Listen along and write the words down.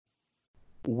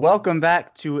Welcome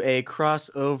back to a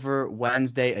crossover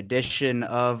Wednesday edition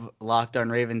of Locked On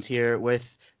Ravens here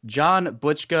with John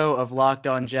Butchko of Locked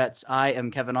On Jets. I am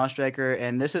Kevin Ostreicher,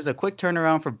 and this is a quick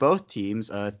turnaround for both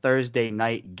teams, a Thursday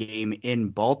night game in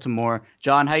Baltimore.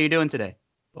 John, how you doing today?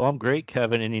 Well, I'm great,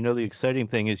 Kevin. And the exciting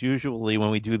thing is usually when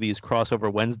we do these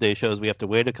crossover Wednesday shows, we have to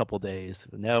wait a couple days.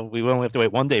 Now we only have to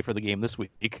wait one day for the game this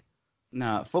week.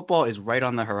 No, football is right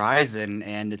on the horizon,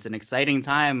 and it's an exciting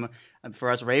time for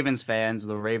us Ravens fans.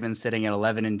 The Ravens sitting at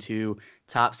 11-2,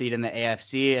 top seed in the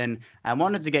AFC. And I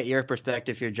wanted to get your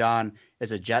perspective here, John,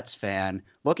 as a Jets fan,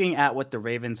 looking at what the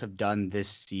Ravens have done this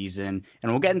season.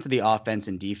 And we'll get into the offense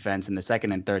and defense in the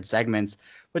second and third segments.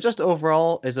 But just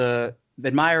overall, as a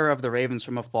admirer of the Ravens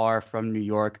from afar, from New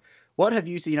York, what have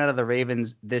you seen out of the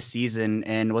Ravens this season?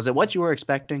 And was it what you were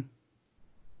expecting?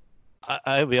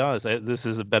 I'll be honest, this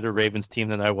is a better Ravens team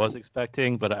than I was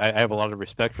expecting, but I have a lot of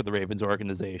respect for the Ravens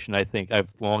organization. I think I've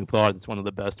long thought it's one of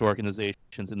the best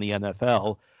organizations in the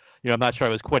NFL. I'm not sure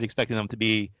I was quite expecting them to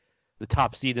be the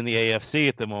top seed in the AFC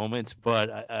at the moment,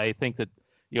 but I think that,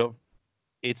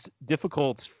 it's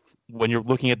difficult when you're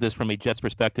looking at this from a Jets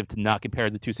perspective to not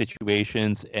compare the two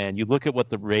situations. And you look at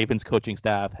what the Ravens coaching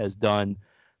staff has done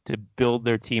to build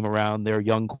their team around their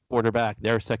young quarterback,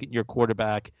 their second-year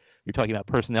quarterback. You're talking about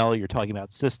personnel, you're talking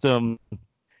about system,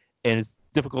 and it's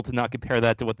difficult to not compare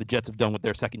that to what the Jets have done with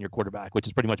their second-year quarterback, which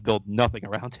is pretty much build nothing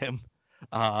around him.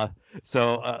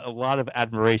 So a lot of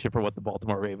admiration for what the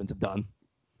Baltimore Ravens have done.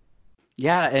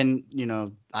 Yeah, and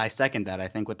I second that. I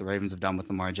think what the Ravens have done with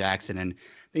Lamar Jackson and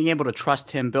being able to trust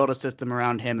him, build a system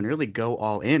around him, and really go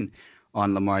all in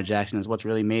on Lamar Jackson is what's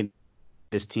really made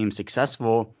this team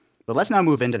successful. But let's now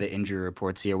move into the injury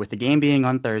reports here. With the game being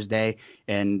on Thursday,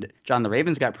 and John, the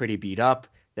Ravens got pretty beat up.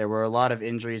 There were a lot of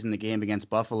injuries in the game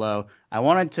against Buffalo. I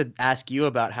wanted to ask you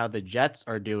about how the Jets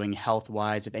are doing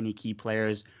health-wise, if any key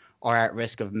players are at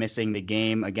risk of missing the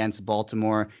game against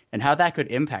Baltimore, and how that could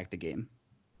impact the game.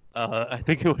 I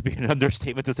think it would be an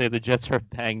understatement to say the Jets are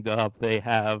banged up. They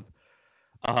have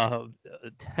uh,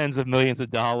 tens of millions of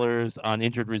dollars on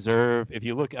injured reserve. If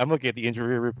you look, I'm looking at the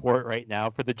injury report right now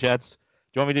for the Jets.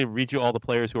 Do you want me to read you all the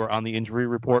players who are on the injury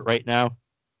report right now?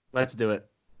 Let's do it.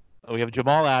 We have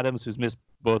Jamal Adams, who's missed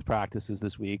both practices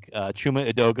this week.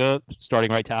 Chuma Edoga, starting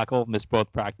right tackle, missed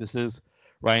both practices.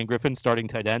 Ryan Griffin, starting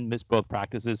tight end, missed both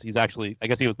practices. He's actually, I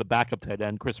guess he was the backup tight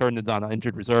end. Chris Herndon's on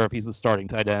injured reserve. He's the starting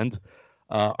tight end.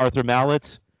 Arthur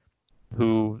Mallett,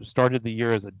 who started the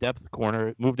year as a depth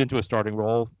corner, moved into a starting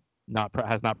role,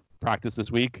 has not practiced this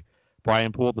week.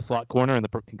 Brian Poole, the slot corner in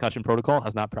the concussion protocol,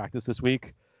 has not practiced this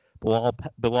week.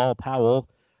 Bilal Powell,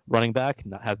 running back,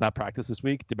 has not practiced this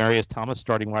week. Demaryius Thomas,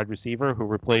 starting wide receiver, who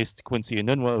replaced Quincy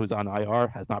Enunwa, who's on IR,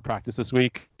 has not practiced this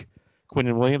week.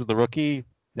 Quinnen Williams, the rookie,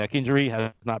 neck injury,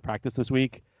 has not practiced this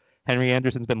week. Henry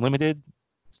Anderson's been limited,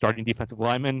 starting defensive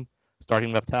lineman.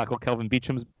 Starting left tackle Kelvin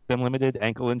Beacham's been limited,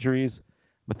 ankle injuries.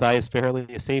 Matthias Fairley,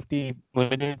 a safety,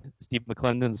 limited. Steve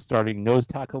McClendon, starting nose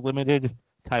tackle, limited.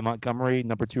 Ty Montgomery,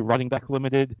 number 2 running back,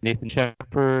 limited. Nathan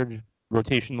Shepard,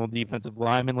 rotational defensive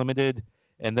lineman, limited.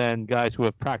 And then guys who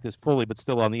have practiced fully but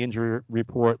still on the injury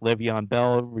report, Le'Veon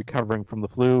Bell, recovering from the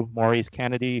flu. Maurice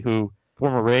Kennedy, who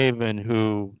former Raven,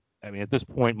 who, at this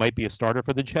point might be a starter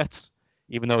for the Jets,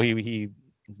 even though he's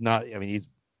not,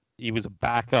 he was a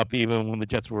backup even when the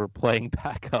Jets were playing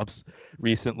backups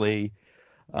recently.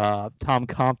 Tom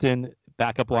Compton,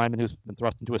 backup lineman who's been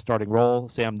thrust into a starting role.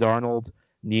 Sam Darnold,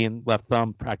 knee and left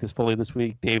thumb, practiced fully this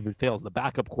week. David Fales, the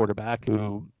backup quarterback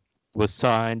who was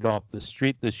signed off the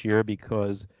street this year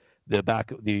because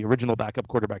the original backup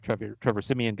quarterback Trevor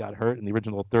Siemian got hurt, and the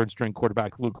original third-string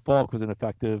quarterback Luke Falk was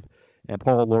ineffective, and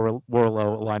Paul Warlow,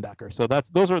 a linebacker. So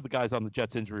those are the guys on the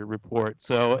Jets injury report.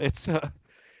 So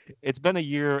it's been a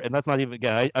year, and that's not even,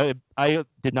 again, I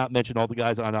did not mention all the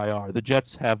guys on IR. The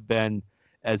Jets have been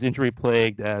as injury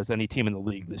plagued as any team in the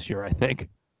league this year, I think.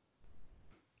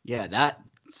 Yeah, that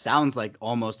sounds like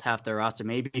almost half their roster,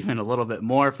 maybe even a little bit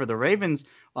more. For the Ravens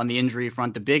on the injury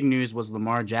front, the big news was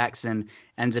Lamar Jackson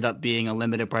ended up being a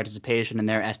limited participation in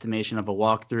their estimation of a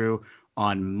walkthrough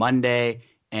on Monday.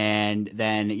 And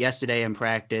then yesterday in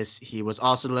practice, he was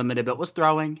also limited, but was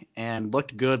throwing and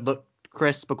looked good, looked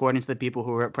crisp according to the people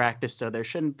who were at practice. So there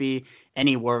shouldn't be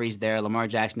any worries there. Lamar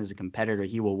Jackson is a competitor.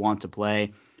 He will want to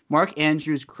play. Mark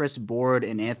Andrews, Chris Board,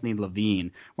 and Anthony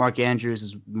Levine. Mark Andrews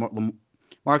is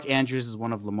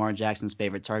one of Lamar Jackson's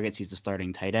favorite targets. He's the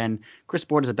starting tight end. Chris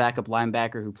Board is a backup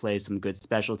linebacker who plays some good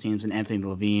special teams, and Anthony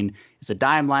Levine is a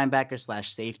dime linebacker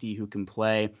slash safety who can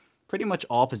play pretty much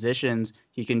all positions.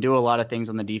 He can do a lot of things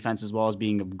on the defense as well as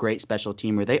being a great special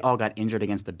teamer. They all got injured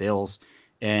against the Bills,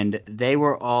 and they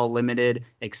were all limited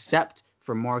except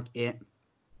for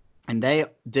and they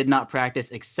did not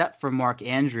practice except for Mark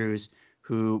Andrews,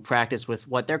 who practiced with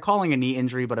what they're calling a knee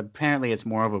injury, but apparently it's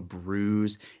more of a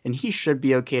bruise, and he should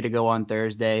be okay to go on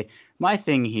Thursday. My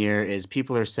thing here is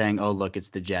people are saying, oh, look, it's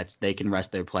the Jets. They can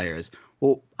rest their players.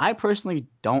 Well, I personally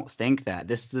don't think that.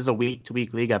 This is a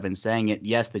week-to-week league. I've been saying it.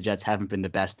 Yes, the Jets haven't been the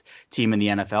best team in the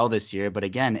NFL this year, but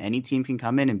again, any team can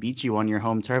come in and beat you on your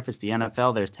home turf. It's the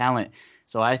NFL. There's talent.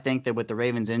 So I think that with the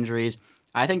Ravens' injuries,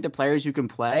 I think the players who can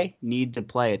play need to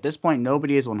play. At this point,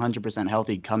 nobody is 100%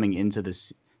 healthy coming into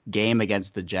this game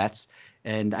against the Jets.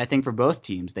 And I think for both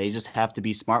teams, they just have to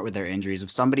be smart with their injuries.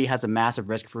 If somebody has a massive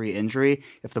risk-free injury,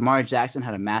 if Lamar Jackson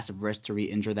had a massive risk to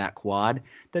re-injure that quad,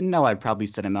 then no, I'd probably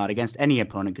sit him out against any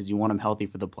opponent because you want him healthy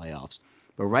for the playoffs.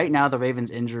 But right now, the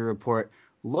Ravens injury report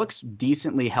looks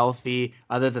decently healthy.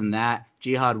 Other than that,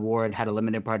 Jihad Ward had a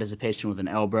limited participation with an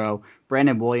elbow.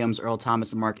 Brandon Williams, Earl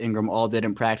Thomas, and Mark Ingram all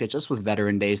didn't practice just with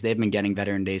veteran days. They've been getting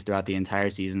veteran days throughout the entire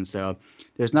season, so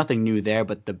there's nothing new there.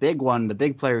 But the big one, the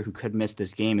big player who could miss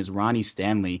this game is Ronnie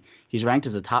Stanley. He's ranked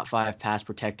as a top 5 pass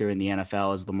protector in the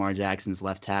NFL as Lamar Jackson's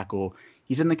left tackle.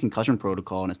 He's in the concussion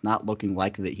protocol, and it's not looking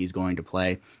likely that he's going to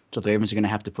play. So the Ravens are going to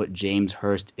have to put James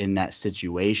Hurst in that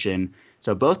situation.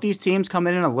 So both these teams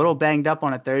coming in a little banged up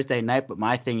on a Thursday night, but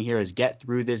my thing here is get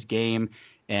through this game,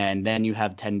 and then you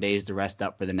have 10 days to rest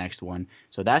up for the next one.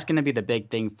 So that's going to be the big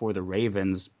thing for the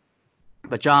Ravens.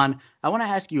 But, John, I want to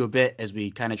ask you a bit as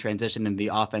we kind of transition into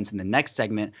the offense in the next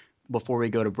segment before we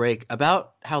go to break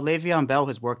about how Le'Veon Bell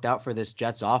has worked out for this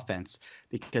Jets offense,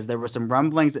 because there were some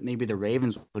rumblings that maybe the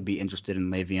Ravens would be interested in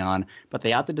Le'Veon, but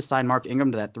they opted to sign Mark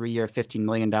Ingram to that 3-year, $15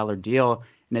 million deal,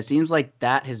 and it seems like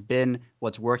that has been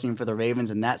what's working for the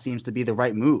Ravens, and that seems to be the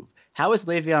right move. How has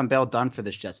Le'Veon Bell done for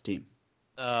this Jets team?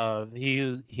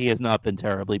 He has not been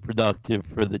terribly productive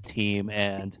for the team,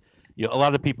 and a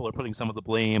lot of people are putting some of the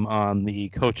blame on the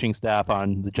coaching staff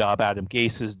on the job Adam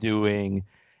Gase is doing.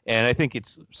 And I think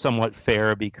it's somewhat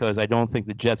fair because I don't think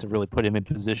the Jets have really put him in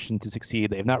position to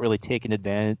succeed. They have not really taken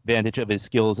advantage of his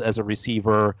skills as a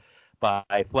receiver by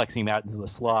flexing him out into the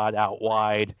slot, out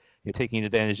wide, taking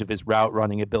advantage of his route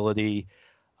running ability.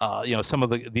 Some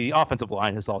of the offensive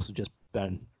line has also just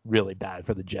been really bad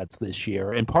for the Jets this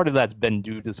year. And part of that's been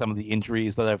due to some of the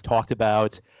injuries that I've talked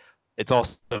about. It's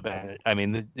also been,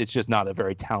 it's just not a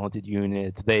very talented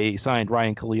unit. They signed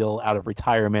Ryan Khalil out of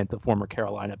retirement, the former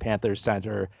Carolina Panthers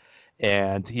center,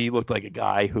 and he looked like a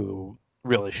guy who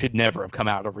really should never have come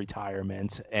out of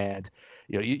retirement. And,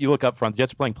 you look up front, the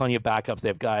Jets are playing plenty of backups. They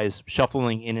have guys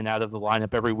shuffling in and out of the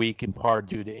lineup every week, in part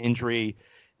due to injury.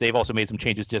 They've also made some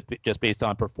changes just based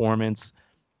on performance.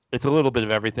 It's a little bit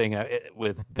of everything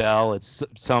with Bell. It's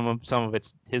some of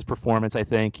it's his performance. I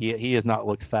think he has not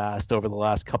looked fast over the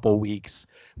last couple weeks.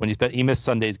 When he missed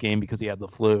Sunday's game because he had the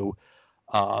flu,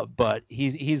 but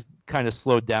he's kind of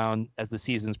slowed down as the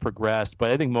season's progressed.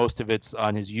 But I think most of it's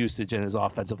on his usage and his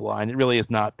offensive line. It really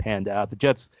has not panned out. The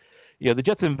Jets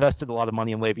invested a lot of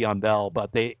money in Le'Veon Bell,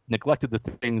 but they neglected the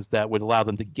things that would allow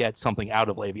them to get something out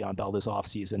of Le'Veon Bell this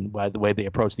offseason by the way they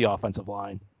approach the offensive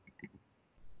line.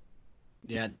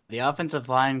 Yeah, the offensive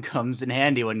line comes in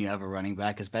handy when you have a running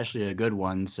back, especially a good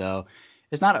one. So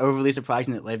it's not overly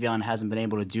surprising that Le'Veon hasn't been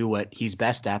able to do what he's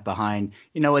best at behind,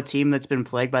 a team that's been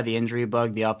plagued by the injury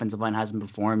bug. The offensive line hasn't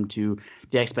performed to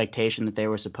the expectation that they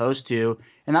were supposed to.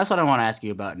 And that's what I want to ask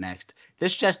you about next.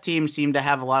 This Jets team seemed to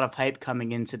have a lot of hype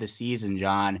coming into the season,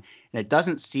 John, and it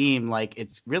doesn't seem like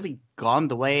it's really gone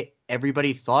the way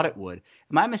everybody thought it would.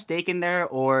 Am I mistaken there,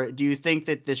 or do you think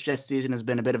that this Jets season has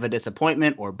been a bit of a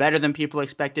disappointment or better than people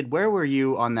expected? Where were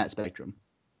you on that spectrum?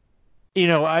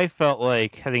 I felt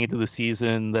like heading into the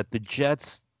season that the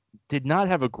Jets did not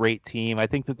have a great team. I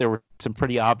think that there were some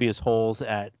pretty obvious holes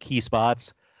at key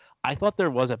spots. I thought there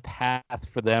was a path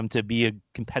for them to be a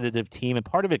competitive team, and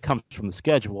part of it comes from the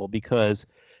schedule because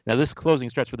now this closing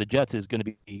stretch for the Jets is going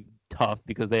to be tough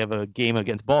because they have a game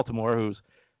against Baltimore, who's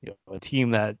a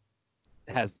team that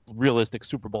has realistic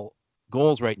Super Bowl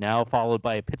goals right now, followed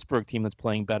by a Pittsburgh team that's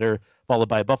playing better, followed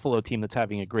by a Buffalo team that's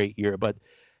having a great year. But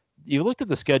you looked at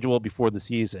the schedule before the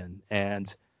season,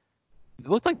 and it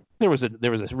looked like there was a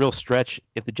real stretch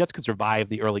if the Jets could survive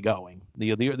the early going.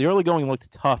 The early going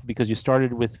looked tough because you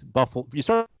started with Buffalo,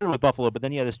 but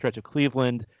then you had a stretch of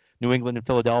Cleveland, New England, and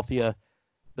Philadelphia.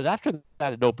 But after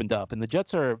that, it opened up, and the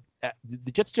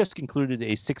Jets just concluded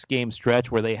a 6-game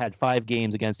stretch where they had 5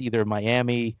 games against either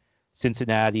Miami,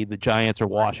 Cincinnati, the Giants, or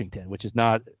Washington, which is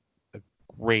not a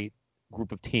great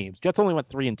group of teams. Jets only went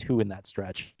 3-2 in that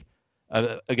stretch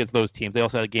against those teams. They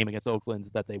also had a game against Oakland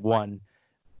that they won,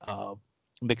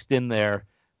 mixed in there.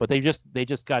 But they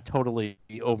just got totally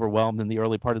overwhelmed in the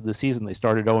early part of the season. They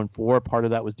started 0-4. Part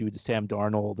of that was due to Sam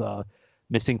Darnold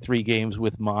missing 3 games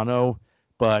with mono.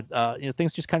 But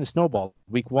things just kind of snowballed.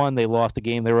 Week 1, they lost a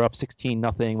game. They were up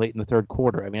 16-0 late in the third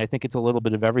quarter. I mean, I think it's a little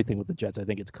bit of everything with the Jets. I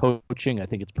think it's coaching. I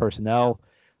think it's personnel.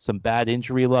 Some bad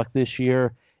injury luck this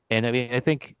year. And I mean, I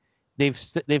think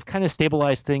they've kind of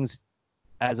stabilized things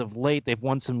as of late. They've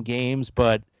won some games,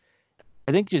 but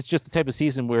I think it's just the type of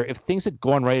season where if things had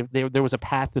gone right, if there was a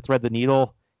path to thread the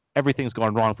needle. Everything's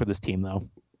gone wrong for this team, though.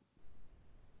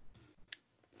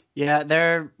 Yeah,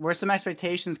 there were some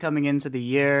expectations coming into the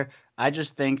year. I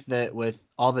just think that with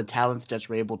all the talent the Jets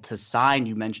were able to sign,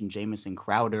 you mentioned Jamison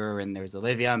Crowder, and there's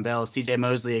Le'Veon Bell, C.J.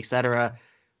 Mosley, etc.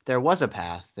 There was a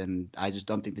path, and I just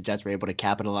don't think the Jets were able to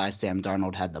capitalize. Sam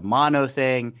Darnold had the mono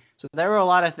thing. So there were a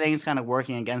lot of things kind of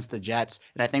working against the Jets,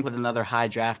 and I think with another high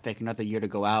draft pick, another year to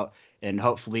go out, and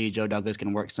hopefully Joe Douglas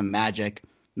can work some magic,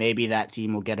 maybe that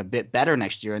team will get a bit better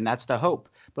next year, and that's the hope.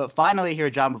 But finally here,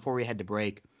 John, before we head to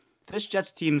break, this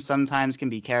Jets team sometimes can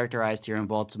be characterized here in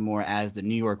Baltimore as the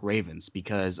New York Ravens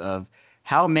because of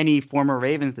how many former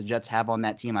Ravens the Jets have on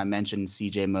that team. I mentioned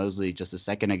C.J. Mosley just a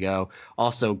second ago.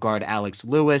 Also, guard Alex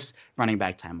Lewis, running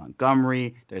back Ty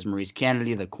Montgomery. There's Maurice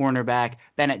Kennedy, the cornerback.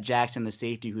 Bennett Jackson, the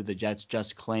safety, who the Jets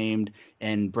just claimed.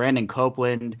 And Brandon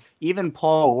Copeland. Even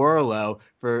Paul Worrilow.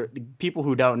 For the people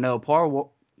who don't know,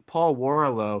 Paul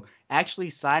Worrilow actually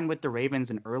signed with the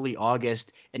Ravens in early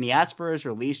August, and he asked for his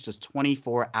release just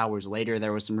 24 hours later.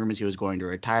 There was some rumors he was going to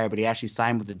retire, but he actually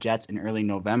signed with the Jets in early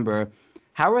November.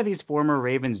 How are these former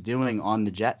Ravens doing on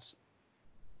the Jets?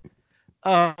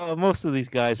 Most of these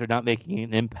guys are not making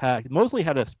an impact. Mosley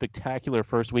had a spectacular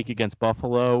first week against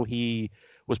Buffalo. He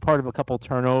was part of a couple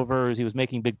turnovers. He was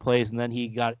making big plays, and then he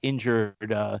got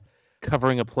injured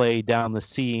covering a play down the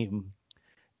seam.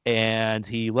 And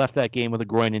he left that game with a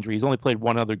groin injury. He's only played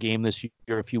one other game this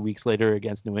year, a few weeks later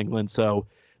against New England. So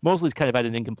Mosley's kind of had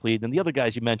an incomplete. And the other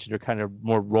guys you mentioned are kind of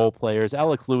more role players.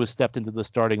 Alex Lewis stepped into the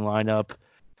starting lineup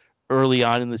early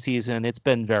on in the season. It's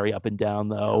been very up and down,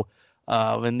 though.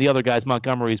 And the other guys,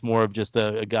 Montgomery's more of just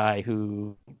a guy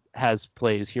who has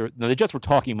plays here. No, the Jets were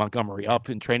talking Montgomery up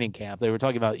in training camp. They were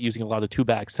talking about using a lot of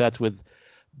two-back sets with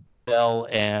Bell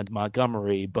and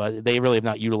Montgomery, but they really have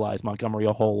not utilized Montgomery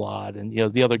a whole lot. And,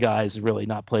 the other guys really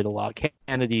not played a lot.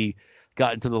 Kennedy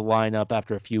got into the lineup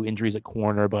after a few injuries at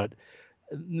corner, but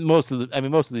most of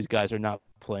these guys are not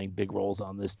playing big roles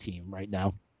on this team right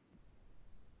now.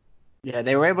 Yeah,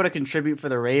 they were able to contribute for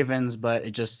the Ravens, but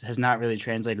it just has not really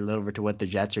translated over to what the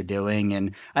Jets are doing.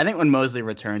 And I think when Mosley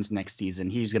returns next season,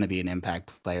 he's going to be an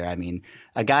impact player. I mean,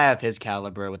 a guy of his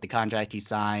caliber with the contract he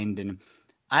signed, and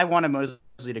I wanted Mosley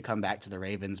to come back to the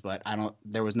Ravens, but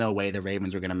there was no way the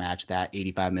Ravens were going to match that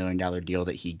 $85 million deal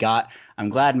that he got. I'm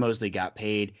glad Mosley got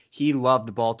paid. He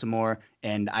loved Baltimore,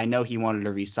 and I know he wanted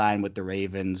to re-sign with the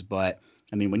Ravens, but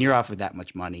I mean, when you're offered that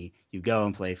much money, you go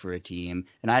and play for a team.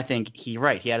 And I think he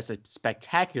had a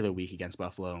spectacular week against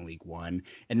Buffalo in week 1.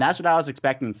 And that's what I was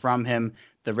expecting from him.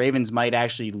 The Ravens might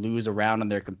actually lose a round on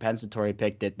their compensatory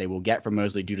pick that they will get from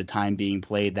Mosley due to time being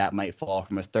played. That might fall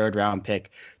from a 3rd-round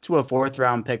pick to a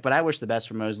 4th-round pick. But I wish the best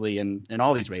for Mosley and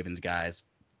all these Ravens guys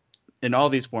and all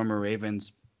these former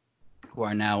Ravens who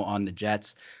are now on the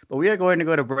Jets. But we are going to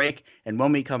go to break, and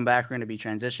when we come back, we're going to be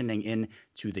transitioning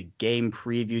into the game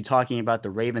preview, talking about the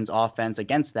Ravens offense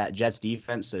against that Jets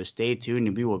defense. So stay tuned,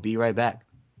 and we will be right back.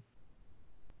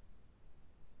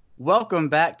 Welcome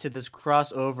back to this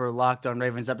crossover Locked on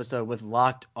Ravens episode with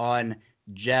Locked on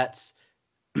Jets.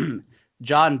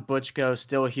 John Butchko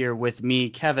still here with me,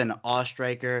 Kevin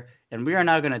Ostreicher, and we are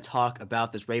now going to talk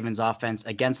about this Ravens offense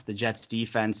against the Jets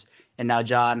defense. And now,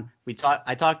 John,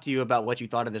 I talked to you about what you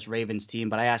thought of this Ravens team,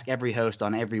 but I ask every host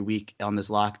on every week on this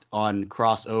Locked on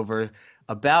crossover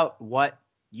about what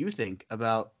you think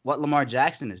about what Lamar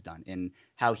Jackson has done and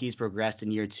how he's progressed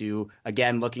in year 2.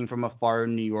 Again, looking from afar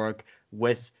in New York,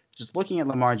 with just looking at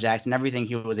Lamar Jackson, everything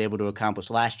he was able to accomplish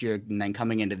last year and then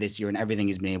coming into this year and everything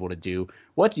he's been able to do.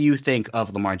 What do you think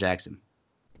of Lamar Jackson?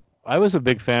 I was a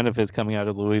big fan of his coming out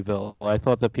of Louisville. I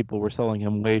thought that people were selling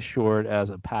him way short as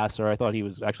a passer. I thought he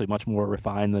was actually much more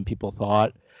refined than people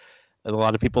thought, and a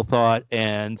lot of people thought.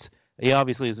 And he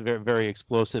obviously is a very, very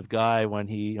explosive guy when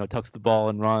he tucks the ball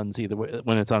and runs, either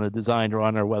when it's on a designed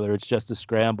run or whether it's just a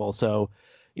scramble. So,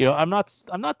 I'm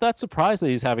not that surprised that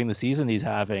he's having the season he's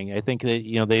having. I think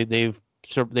that they've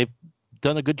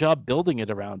done a good job building it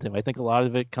around him. I think a lot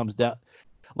of it comes down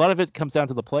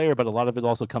to the player, but a lot of it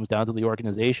also comes down to the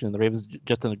organization. And the Ravens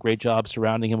just done a great job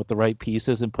surrounding him with the right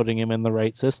pieces and putting him in the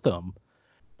right system.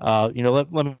 Let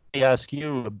me ask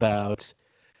you about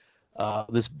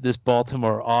this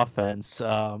Baltimore offense.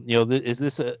 Is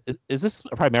this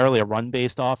primarily a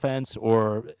run-based offense,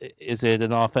 or is it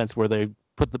an offense where they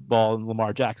put the ball in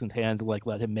Lamar Jackson's hands and like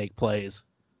let him make plays.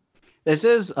 This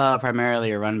is primarily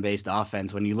a run-based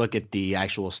offense. When you look at the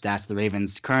actual stats, the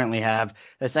Ravens currently have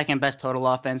the second best total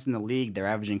offense in the league. They're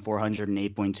averaging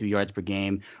 408.2 yards per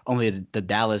game. Only the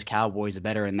Dallas Cowboys are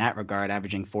better in that regard,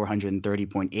 averaging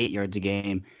 430.8 yards a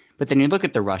game. But then you look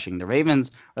at the rushing. The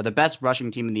Ravens are the best rushing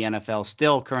team in the NFL,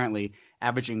 still currently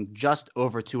averaging just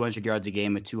over 200 yards a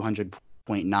game at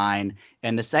 200.9.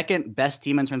 And the second best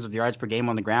team in terms of yards per game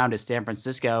on the ground is San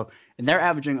Francisco, and they're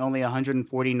averaging only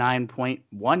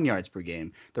 149.1 yards per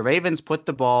game. The Ravens put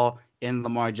the ball in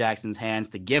Lamar Jackson's hands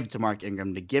to give to Mark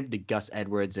Ingram, to give to Gus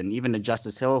Edwards, and even to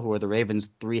Justice Hill, who are the Ravens'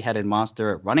 three-headed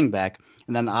monster at running back.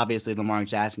 And then obviously Lamar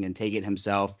Jackson can take it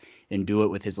himself and do it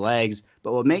with his legs.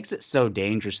 But what makes it so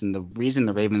dangerous, and the reason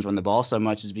the Ravens run the ball so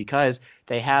much, is because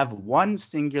they have one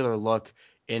singular look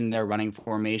in their running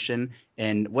formation.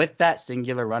 And with that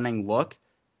singular running look,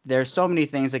 there's so many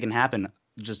things that can happen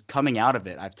just coming out of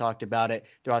it. I've talked about it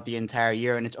throughout the entire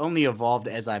year, and it's only evolved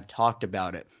as I've talked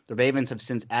about it. The Ravens have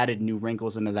since added new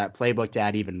wrinkles into that playbook to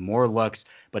add even more looks.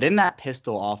 But in that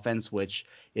pistol offense, which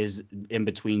is in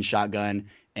between shotgun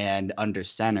and under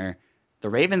center, the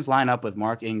Ravens line up with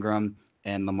Mark Ingram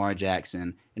and Lamar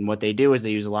Jackson. And what they do is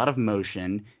they use a lot of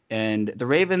motion. And the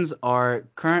Ravens are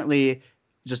currently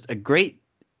just a great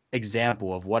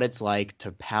example of what it's like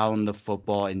to pound the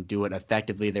football and do it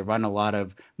effectively. They run a lot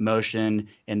of motion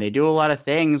and they do a lot of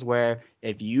things where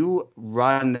if you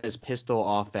run this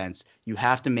pistol offense, you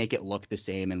have to make it look the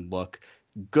same and look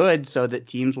good so that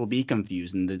teams will be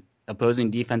confused and the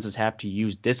opposing defenses have to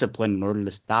use discipline in order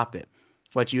to stop it.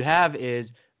 What you have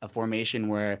is a formation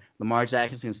where Lamar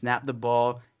Jackson can snap the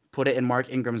ball, put it in Mark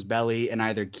Ingram's belly, and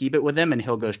either keep it with him and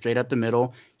he'll go straight up the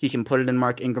middle. He can put it in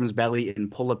Mark Ingram's belly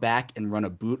and pull it back and run a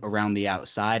boot around the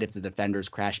outside if the defenders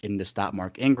crash in to stop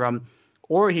Mark Ingram.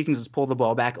 Or he can just pull the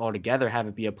ball back altogether, have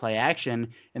it be a play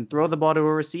action, and throw the ball to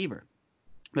a receiver.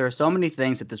 There are so many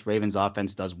things that this Ravens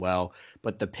offense does well,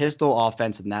 but the pistol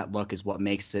offense and that look is what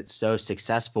makes it so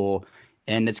successful.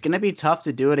 And it's going to be tough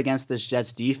to do it against this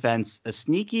Jets defense, a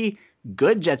sneaky,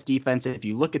 good Jets defense. If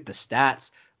you look at the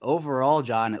stats, overall,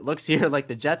 John, it looks here like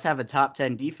the Jets have a top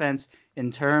 10 defense in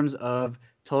terms of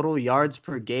total yards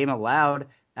per game allowed,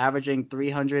 averaging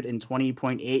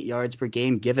 320.8 yards per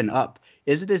game given up.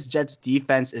 Is this Jets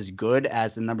defense as good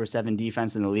as the number 7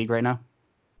 defense in the league right now?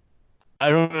 I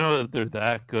don't know if they're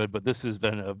that good, but this has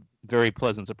been a very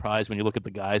pleasant surprise when you look at the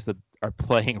guys that are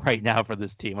playing right now for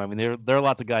this team. I mean, there are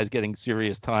lots of guys getting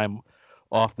serious time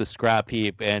off the scrap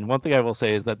heap. And one thing I will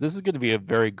say is that this is going to be a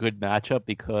very good matchup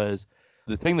because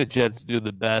the thing the Jets do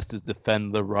the best is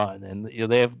defend the run. And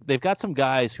they've got some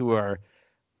guys who are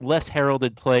less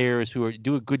heralded players who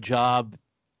do a good job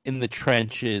in the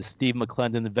trenches. Steve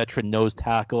McClendon, the veteran nose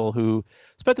tackle who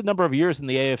spent a number of years in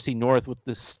the AFC North with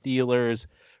the Steelers,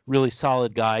 really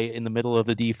solid guy in the middle of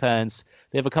the defense.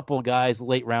 They have a couple of guys,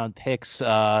 late round picks.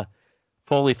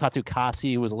 Foley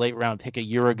Fatukasi was a late round pick a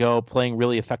year ago, playing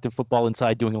really effective football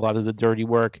inside, doing a lot of the dirty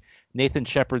work. Nathan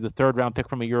Shepard, the third round pick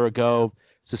from a year ago,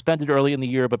 suspended early in the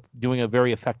year, but doing a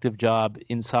very effective job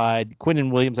inside.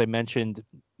 Quinnen Williams, I mentioned,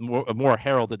 a more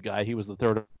heralded guy. He was the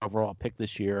third overall pick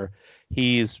this year.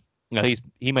 He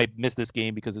might miss this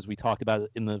game because, as we talked about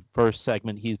in the first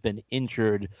segment, he's been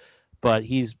injured, but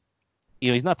he's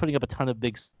not putting up a ton of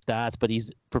big stats, but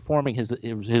he's performing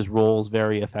his roles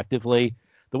very effectively.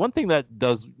 The one thing that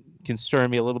does concern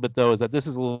me a little bit, though, is that this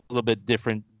is a little bit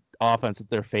different offense that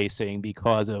they're facing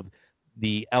because of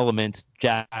the elements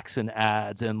Jackson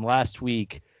adds. And last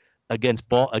week against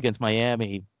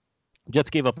Miami, Jets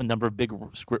gave up a number of big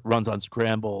runs on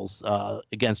scrambles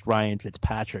against Ryan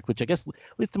Fitzpatrick, which I guess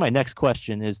leads to my next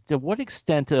question is, to what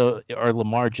extent are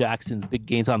Lamar Jackson's big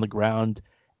gains on the ground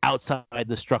outside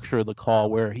the structure of the call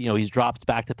where, he's dropped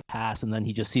back to pass and then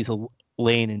he just sees a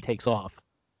lane and takes off?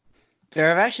 There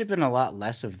have actually been a lot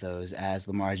less of those as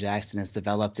Lamar Jackson has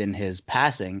developed in his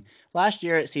passing. Last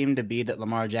year, it seemed to be that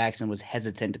Lamar Jackson was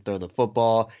hesitant to throw the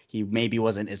football. He maybe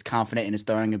wasn't as confident in his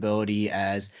throwing ability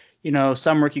as,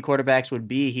 some rookie quarterbacks would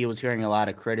be. He was hearing a lot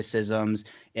of criticisms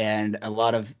and a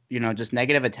lot of, just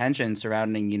negative attention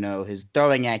surrounding, his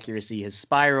throwing accuracy, his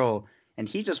spiral. And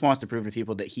he just wants to prove to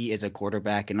people that he is a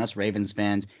quarterback. And us Ravens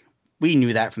fans, we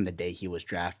knew that from the day he was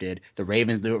drafted. The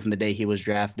Ravens knew it from the day he was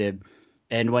drafted.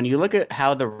 And when you look at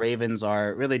how the Ravens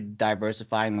are really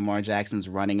diversifying Lamar Jackson's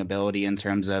running ability in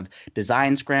terms of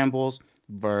design scrambles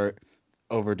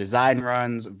over design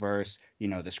runs versus,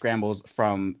 the scrambles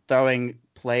from throwing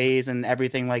plays and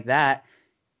everything like that,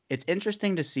 it's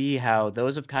interesting to see how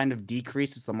those have kind of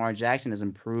decreased as Lamar Jackson has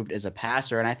improved as a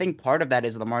passer. And I think part of that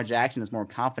is Lamar Jackson is more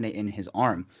confident in his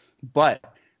arm.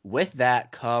 But with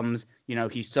that comes,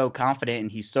 he's so confident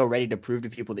and he's so ready to prove to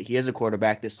people that he is a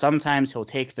quarterback that sometimes he'll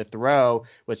take the throw,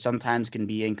 which sometimes can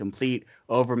be incomplete,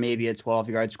 over maybe a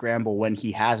 12-yard scramble when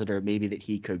he has it, or maybe that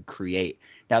he could create.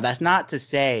 Now, that's not to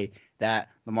say that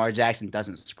Lamar Jackson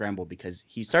doesn't scramble, because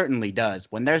he certainly does.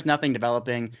 When there's nothing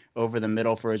developing over the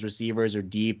middle for his receivers or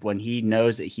deep, when he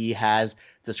knows that he has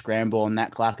the scramble and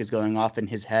that clock is going off in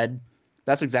his head,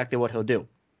 that's exactly what he'll do.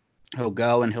 He'll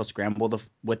go and he'll scramble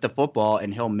with the football,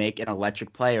 and he'll make an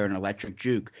electric play or an electric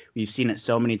juke. We've seen it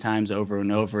so many times over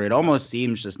and over. It almost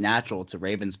seems just natural to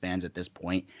Ravens fans at this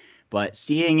point. But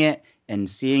seeing it and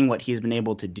seeing what he's been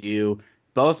able to do,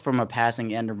 both from a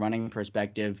passing and a running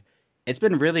perspective, it's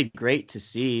been really great to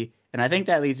see. And I think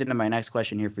that leads into my next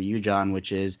question here for you, John,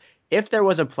 which is, if there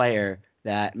was a player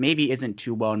that maybe isn't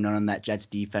too well known in that Jets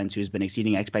defense who's been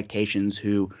exceeding expectations,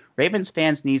 who Ravens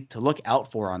fans need to look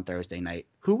out for on Thursday night,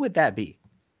 who would that be?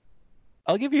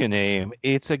 I'll give you a name.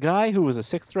 It's a guy who was a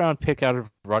 6th-round pick out of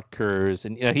Rutgers,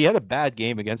 and he had a bad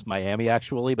game against Miami,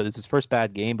 actually, but it's his first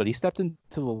bad game. But he stepped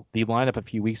into the lineup a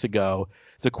few weeks ago.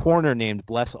 It's a corner named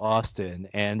Bless Austin,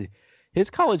 and his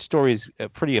college story is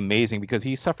pretty amazing because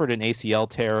he suffered an ACL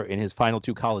tear in his final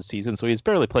 2 college seasons, so he's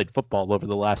barely played football over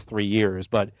the last 3 years.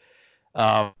 But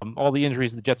all the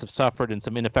injuries the Jets have suffered and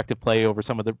some ineffective play by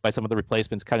some of the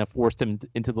replacements kind of forced him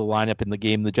into the lineup in the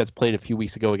game the Jets played a few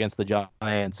weeks ago against the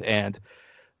Giants. And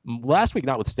last week,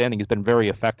 notwithstanding, he's been very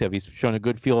effective. He's shown a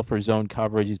good feel for zone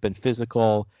coverage. He's been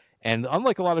physical, and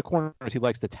unlike a lot of corners, he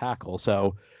likes to tackle.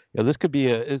 So, this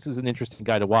is an interesting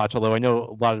guy to watch. Although I know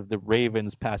a lot of the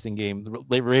Ravens passing game,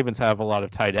 the Ravens have a lot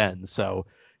of tight ends. So,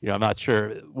 I'm not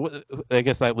sure. I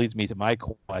guess that leads me to my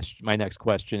question. My next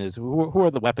question is, who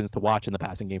are the weapons to watch in the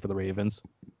passing game for the Ravens?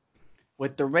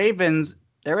 With the Ravens,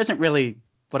 there isn't really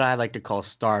what I like to call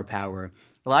star power.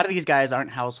 A lot of these guys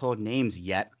aren't household names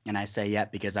yet, and I say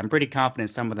yet because I'm pretty confident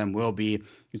some of them will be.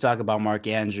 You talk about Mark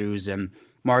Andrews and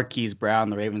Marquise Brown,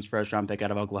 the Ravens' first-round pick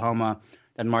out of Oklahoma.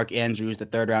 Then Mark Andrews, the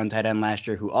 3rd-round tight end last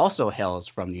year, who also hails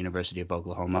from the University of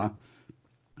Oklahoma.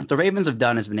 What the Ravens have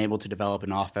done is been able to develop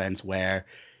an offense where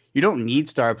you don't need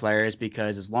star players,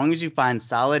 because as long as you find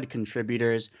solid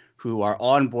contributors who are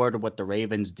on board with what the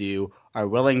Ravens do, are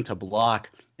willing to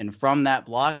block, and from that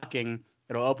blocking,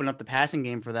 it'll open up the passing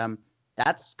game for them,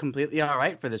 that's completely all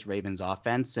right for this Ravens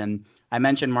offense. And I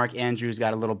mentioned Mark Andrews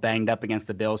got a little banged up against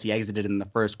the Bills. He exited in the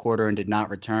first quarter and did not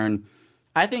return.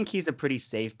 I think he's a pretty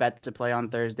safe bet to play on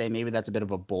Thursday. Maybe that's a bit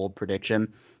of a bold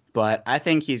prediction, but I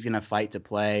think he's going to fight to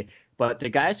play. But the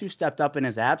guys who stepped up in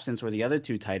his absence were the other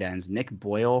 2 tight ends, Nick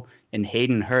Boyle and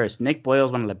Hayden Hurst. Nick Boyle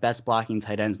is one of the best blocking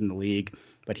tight ends in the league,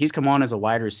 but he's come on as a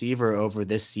wide receiver over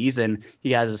this season.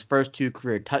 He has his first 2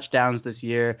 career touchdowns this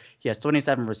year. He has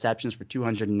 27 receptions for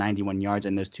 291 yards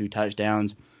in those 2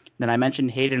 touchdowns. Then I mentioned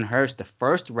Hayden Hurst, the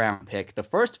first round pick in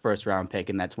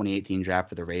that 2018 draft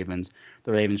for the Ravens.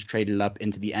 The Ravens traded up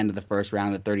into the end of the first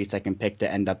round, the 32nd pick,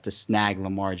 to end up to snag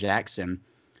Lamar Jackson.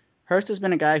 Hurst has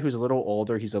been a guy who's a little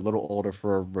older. He's a little older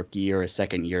for a rookie or a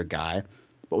second-year guy.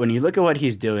 But when you look at what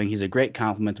he's doing, he's a great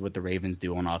complement to what the Ravens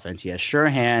do on offense. He has sure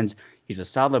hands. He's a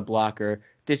solid blocker.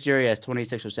 This year he has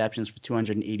 26 receptions for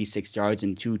 286 yards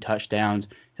and 2 touchdowns.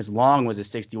 His long was a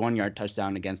 61-yard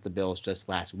touchdown against the Bills just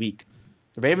last week.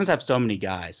 The Ravens have so many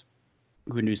guys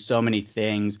who can do so many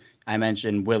things. I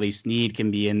mentioned Willie Snead can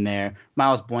be in there.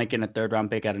 Miles Boykin, a 3rd-round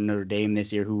pick out of Notre Dame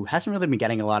this year, who hasn't really been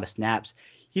getting a lot of snaps.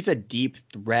 He's a deep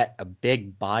threat, a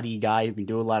big body guy who can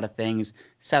do a lot of things.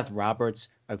 Seth Roberts,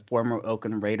 a former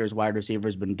Oakland Raiders wide receiver,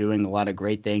 has been doing a lot of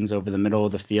great things over the middle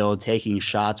of the field, taking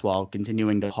shots while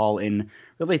continuing to haul in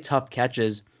really tough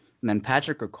catches. And then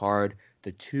Patrick Ricard,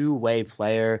 the 2-way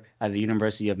player at the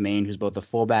University of Maine, who's both a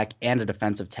fullback and a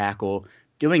defensive tackle,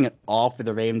 doing it all for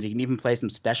the Ravens. He can even play some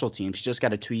special teams. He just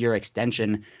got a 2-year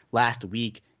extension last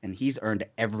week, and he's earned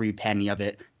every penny of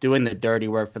it, doing the dirty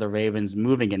work for the Ravens,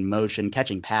 moving in motion,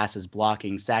 catching passes,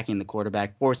 blocking, sacking the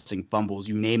quarterback, forcing fumbles,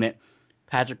 you name it.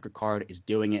 Patrick Ricard is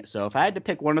doing it. So if I had to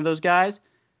pick one of those guys,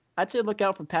 I'd say look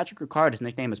out for Patrick Ricard. His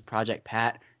nickname is Project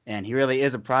Pat, and he really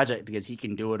is a project because he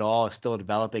can do it all, is still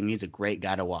developing, and he's a great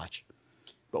guy to watch.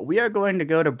 But we are going to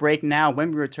go to break now. When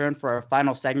we return for our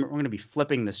final segment, we're going to be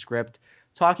flipping the script,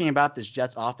 talking about this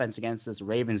Jets offense against this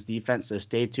Ravens defense. So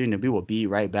stay tuned, and we will be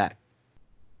right back.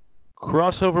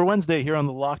 Crossover Wednesday here on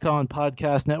the Locked On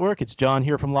Podcast Network. It's John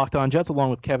here from Locked On Jets,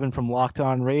 along with Kevin from Locked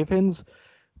On Ravens.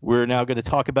 We're now going to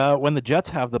talk about when the Jets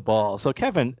have the ball. So,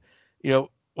 Kevin,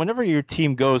 whenever your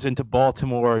team goes into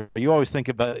Baltimore, you always think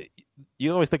about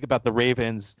the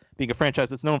Ravens being a franchise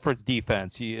that's known for its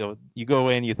defense. You go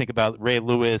in, you think about Ray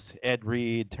Lewis, Ed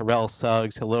Reed, Terrell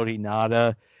Suggs, Haloti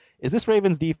Ngata. Is this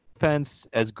Ravens defense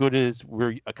as good as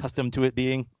we're accustomed to it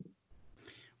being?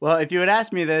 Well, if you had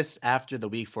asked me this after the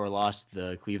week 4 loss to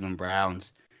the Cleveland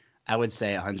Browns, I would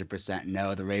say 100%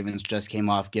 no. The Ravens just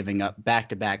came off giving up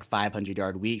back-to-back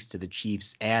 500-yard weeks to the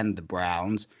Chiefs and the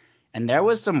Browns, and there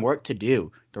was some work to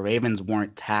do. The Ravens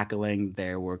weren't tackling,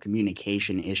 there were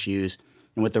communication issues.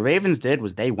 And what the Ravens did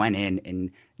was they went in,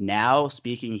 and now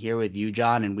speaking here with you,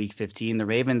 John, in week 15, the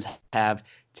Ravens have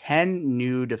 10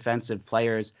 new defensive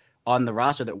players on the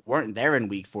roster that weren't there in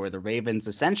week 4. The Ravens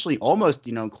essentially almost,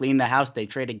 cleaned the house. They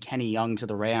traded Kenny Young to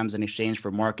the Rams in exchange for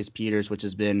Marcus Peters, which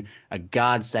has been a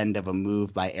godsend of a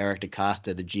move by Eric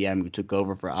DeCosta, the GM who took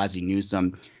over for Ozzie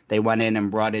Newsome. They went in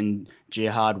and brought in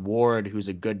Jihad Ward, who's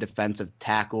a good defensive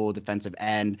tackle, defensive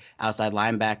end, outside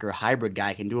linebacker, hybrid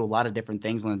guy, can do a lot of different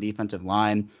things on the defensive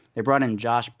line. They brought in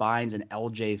Josh Bynes and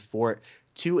LJ Fort,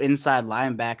 two inside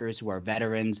linebackers who are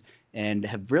veterans and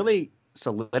have really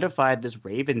solidified this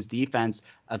Ravens defense.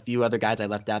 A few other guys I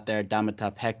left out there,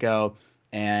 Damata Peko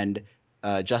and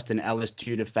Justin Ellis,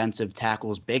 two defensive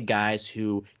tackles, big guys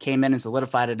who came in and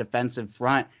solidified a defensive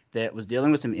front that was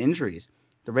dealing with some injuries.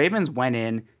 The Ravens went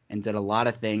in and did a lot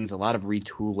of things, a lot of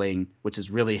retooling, which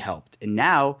has really helped. And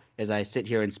now, as I sit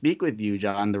here and speak with you,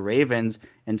 John, the Ravens,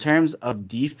 in terms of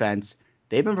defense,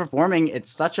 they've been performing at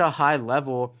such a high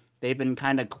level. They've been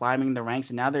kind of climbing the ranks,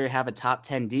 and now they have a top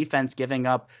 10 defense, giving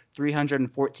up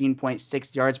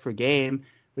 314.6 yards per game,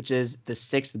 which is the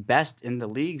sixth best in the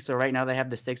league. So right now they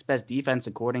have the sixth best defense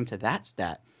according to that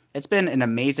stat. It's been an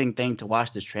amazing thing to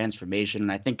watch this transformation,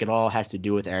 and I think it all has to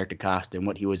do with Eric DeCosta and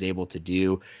what he was able to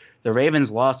do. The Ravens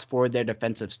lost four of their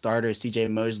defensive starters, C.J.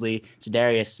 Mosley,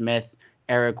 Za'Darius Smith,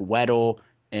 Eric Weddle,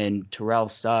 and Terrell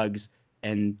Suggs,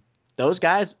 and those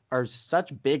guys are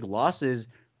such big losses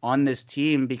on this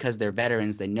team because they're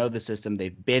veterans. They know the system.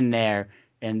 They've been there,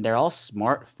 and they're all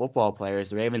smart football players.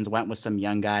 The Ravens went with some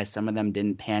young guys. Some of them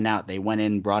didn't pan out. They went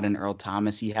in, brought in Earl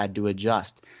Thomas. He had to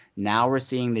adjust. Now we're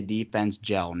seeing the defense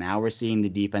gel. Now we're seeing the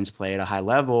defense play at a high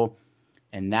level,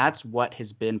 and that's what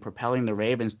has been propelling the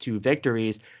Ravens to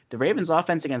victories. The Ravens'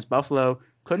 offense against Buffalo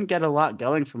couldn't get a lot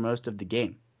going for most of the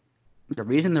game. The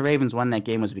reason the Ravens won that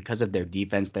game was because of their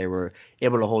defense. They were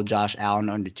able to hold Josh Allen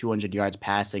under 200 yards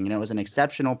passing, and it was an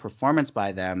exceptional performance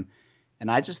by them. And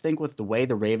I just think with the way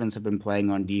the Ravens have been playing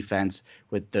on defense,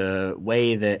 with the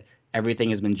way that everything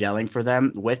has been gelling for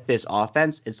them with this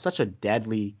offense, it's such a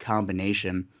deadly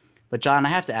combination. But, John, I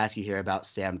have to ask you here about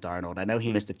Sam Darnold. I know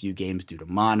he missed a few games due to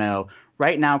mono.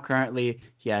 Right now, currently,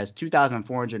 he has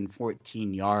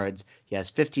 2,414 yards. He has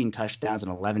 15 touchdowns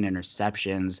and 11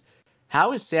 interceptions.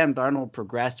 How has Sam Darnold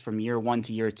progressed from year one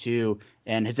to year two,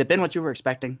 and has it been what you were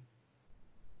expecting?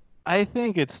 I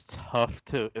think it's tough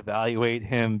to evaluate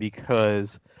him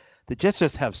because the Jets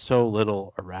just have so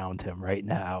little around him right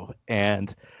now.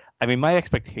 And, I mean, my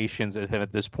expectations of him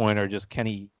at this point are just, can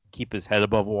he keep his head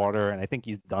above water? And I think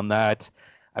he's done that.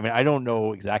 I mean, I don't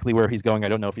know exactly where he's going. I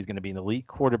don't know if he's going to be an elite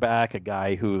quarterback, a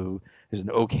guy who is an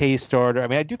okay starter. I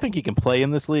mean, I do think he can play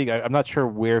in this league. I'm not sure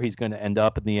where he's going to end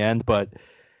up in the end, but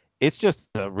it's just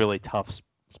a really tough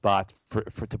spot for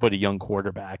to put a young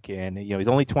quarterback in. You know, he's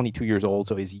only 22 years old,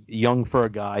 so he's young for a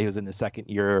guy who's in the second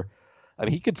year. I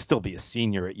mean, he could still be a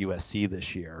senior at USC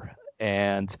this year.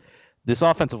 And this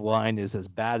offensive line is as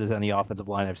bad as any offensive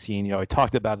line I've seen. You know, I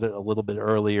talked about it a little bit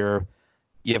earlier.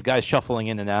 You have guys shuffling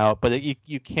in and out, but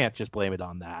you can't just blame it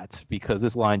on that because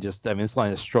this line this line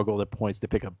has struggled at points to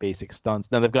pick up basic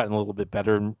stunts. Now they've gotten a little bit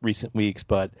better in recent weeks,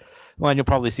 but the line you'll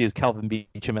probably see is Kelvin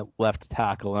Beachum at left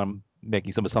tackle. And I'm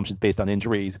making some assumptions based on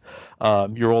injuries.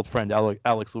 Your old friend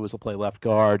Alex Lewis will play left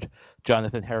guard.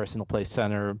 Jonathan Harrison will play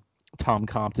center. Tom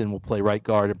Compton will play right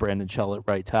guard and Brandon Shell at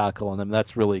right tackle. And then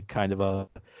that's really kind of a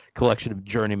collection of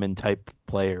journeyman type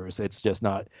players. It's just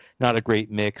not a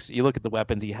great mix. You look at the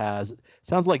weapons he has.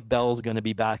 Sounds like Bell's going to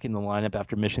be back in the lineup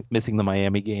after missing the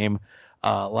Miami game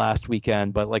last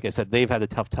weekend. But like I said, they've had a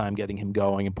tough time getting him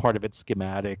going, and part of it's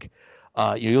schematic.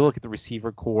 You look at the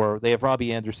receiver core. They have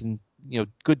Robbie Anderson,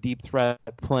 good deep threat,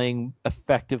 playing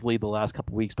effectively the last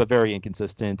couple of weeks, but very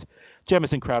inconsistent.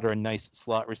 Jamison Crowder, a nice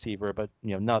slot receiver, but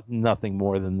nothing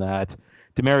more than that.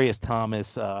 Demaryius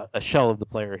Thomas, a shell of the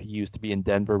player he used to be in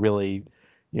Denver, really,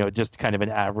 just kind of an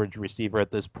average receiver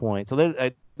at this point. So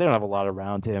they don't have a lot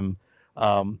around him.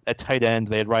 At tight end,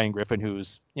 they had Ryan Griffin,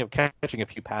 who's catching a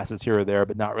few passes here or there,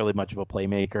 but not really much of a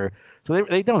playmaker. So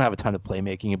they don't have a ton of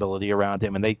playmaking ability around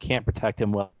him, and they can't protect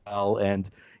him well. And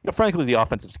frankly, the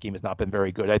offensive scheme has not been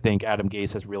very good. I think Adam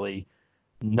Gase has really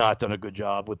not done a good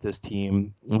job with this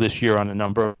team this year on a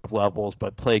number of levels,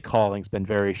 but play calling's been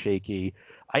very shaky.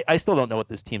 I still don't know what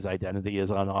this team's identity is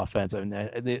on offense. I mean,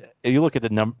 if you look at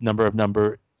the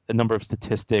number of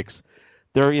statistics,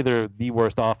 they're either the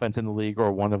worst offense in the league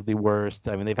or one of the worst.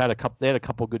 I mean, they had a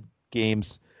couple good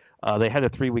games They had a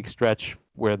 3-week stretch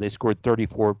where they scored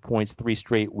 34 points 3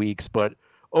 straight weeks, but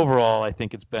overall, I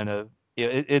think it's been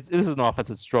this is an offense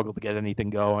that struggled to get anything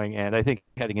going, and I think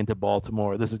heading into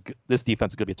Baltimore, this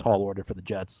defense is going to be a tall order for the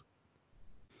Jets.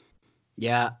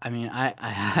 Yeah, I mean, I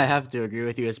have to agree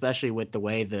with you, especially with the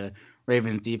way the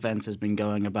Ravens defense has been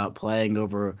going about playing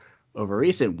over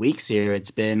recent weeks here. It's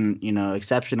been,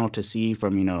 exceptional to see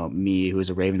from, me who's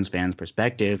a Ravens fan's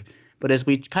perspective. But as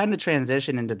we kind of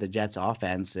transition into the Jets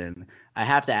offense, and I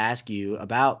have to ask you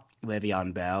about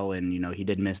Le'Veon Bell, and he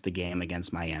did miss the game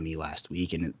against Miami last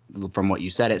week, and from what you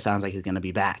said, it sounds like he's going to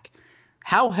be back.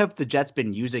 How have the Jets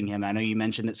been using him? I know you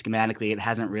mentioned that schematically it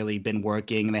hasn't really been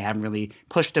working. They haven't really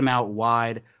pushed him out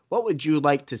wide. What would you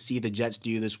like to see the Jets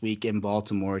do this week in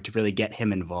Baltimore to really get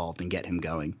him involved and get him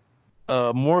going?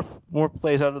 More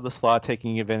plays out of the slot,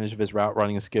 taking advantage of his route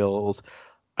running skills.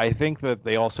 I think that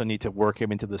they also need to work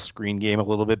him into the screen game a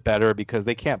little bit better because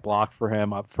they can't block for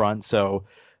him up front. So,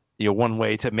 one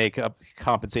way to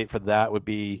compensate for that would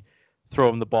be throw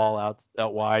him the ball out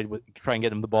wide, try and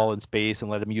get him the ball in space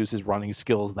and let him use his running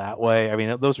skills that way. I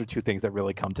mean, those are two things that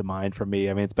really come to mind for me.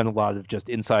 I mean, it's been a lot of just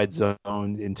inside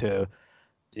zone into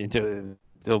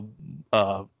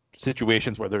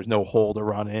situations where there's no hole to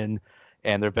run in,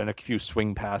 and there have been a few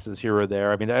swing passes here or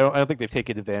there. I mean, I don't think they've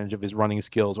taken advantage of his running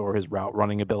skills or his route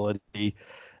running ability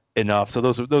enough. So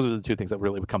those are the two things that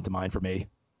really would come to mind for me.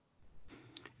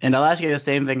 And I'll ask you the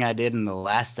same thing I did in the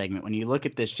last segment. When you look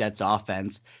at this Jets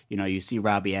offense, you see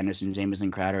Robbie Anderson, Jamison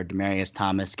Crowder, Demaryius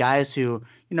Thomas, guys who,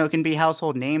 can be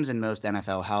household names in most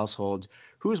NFL households.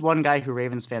 Who's one guy who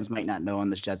Ravens fans might not know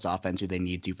on this Jets offense who they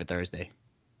need to for Thursday?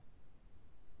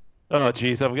 Oh,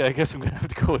 geez. I guess I'm going to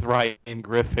have to go with Ryan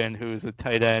Griffin, who's a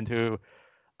tight end who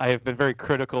I have been very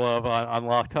critical of on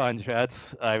Locked On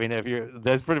Jets. I mean,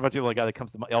 that's pretty much the only guy that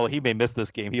comes to mind. Oh, he may miss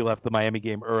this game. He left the Miami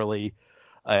game early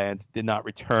and did not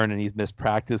return, and he's missed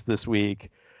practice this week.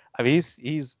 I mean,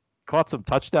 he's caught some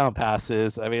touchdown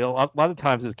passes. I mean, a lot of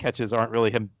times his catches aren't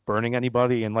really him burning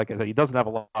anybody, and like I said, he doesn't have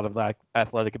a lot of that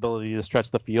athletic ability to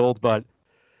stretch the field, but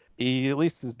he at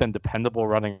least has been dependable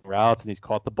running routes, and he's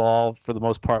caught the ball for the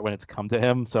most part when it's come to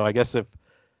him. So I guess if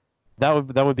that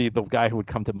would be the guy who would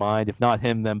come to mind. If not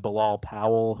him, then Bilal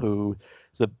Powell,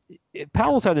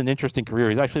 Powell's had an interesting career.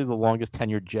 He's actually the longest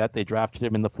tenured Jet. They drafted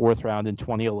him in the 4th round in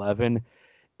 2011.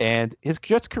 And his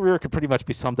Jets career could pretty much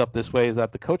be summed up this way: is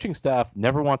that the coaching staff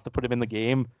never wants to put him in the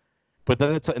game, but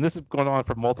then and this is going on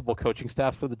for multiple coaching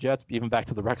staffs for the Jets, even back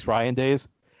to the Rex Ryan days.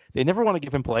 They never want to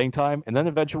give him playing time, and then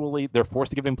eventually they're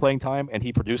forced to give him playing time, and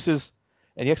he produces.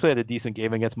 And he actually had a decent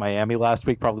game against Miami last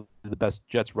week, probably the best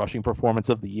Jets rushing performance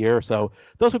of the year. So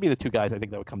those would be the two guys I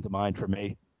think that would come to mind for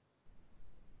me.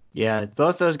 Yeah,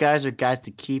 both those guys are guys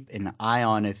to keep an eye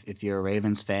on if you're a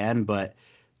Ravens fan. But,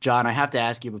 John, I have to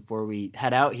ask you before we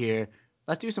head out here,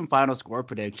 let's do some final score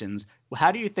predictions.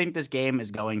 How do you think this game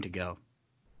is going to go?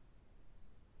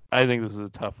 I think this is a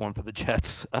tough one for the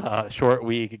Jets. Short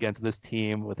week against this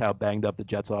team with how banged up the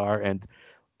Jets are. And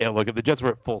look, if the Jets were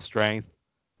at full strength,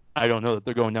 I don't know that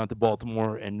they're going down to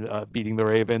Baltimore and beating the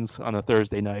Ravens on a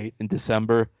Thursday night in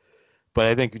December. But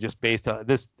I think just based on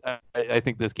this, I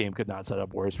think this game could not set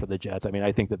up worse for the Jets. I mean,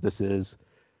 I think that this is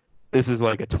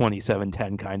like a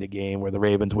 27-10 kind of game where the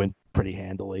Ravens win pretty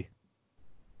handily.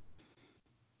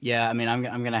 Yeah, I mean, I'm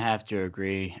gonna have to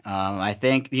agree. I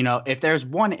think if there's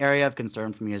one area of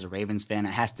concern for me as a Ravens fan, it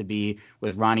has to be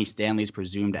with Ronnie Stanley's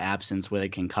presumed absence with a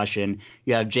concussion.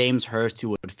 You have James Hurst who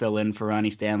would fill in for Ronnie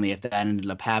Stanley if that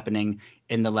ended up happening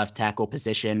in the left tackle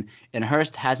position. And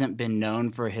Hurst hasn't been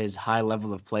known for his high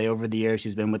level of play over the years.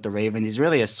 He's been with the Ravens. He's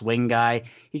really a swing guy.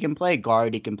 He can play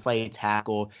guard. He can play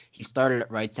tackle. He started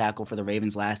at right tackle for the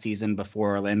Ravens last season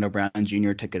before Orlando Brown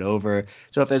Jr. took it over.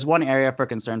 So if there's one area for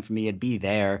concern for me, it'd be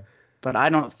there. But I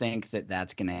don't think that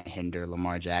that's going to hinder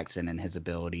Lamar Jackson and his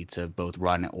ability to both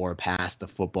run or pass the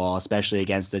football, especially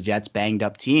against the Jets'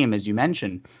 banged-up team, as you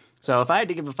mentioned. So if I had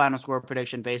to give a final score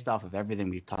prediction based off of everything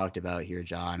we've talked about here,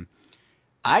 John,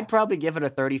 I'd probably give it a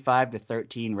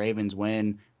 35-13 Ravens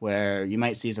win, where you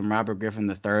might see some Robert Griffin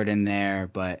III in there,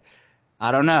 but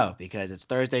I don't know, because it's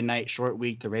Thursday night, short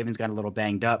week. The Ravens got a little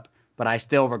banged up, but I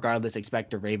still, regardless,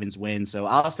 expect a Ravens win. So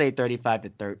I'll say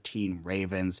 35-13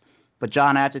 Ravens. But,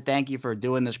 John, I have to thank you for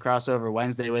doing this crossover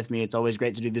Wednesday with me. It's always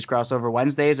great to do these crossover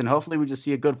Wednesdays, and hopefully we just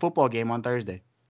see a good football game on Thursday.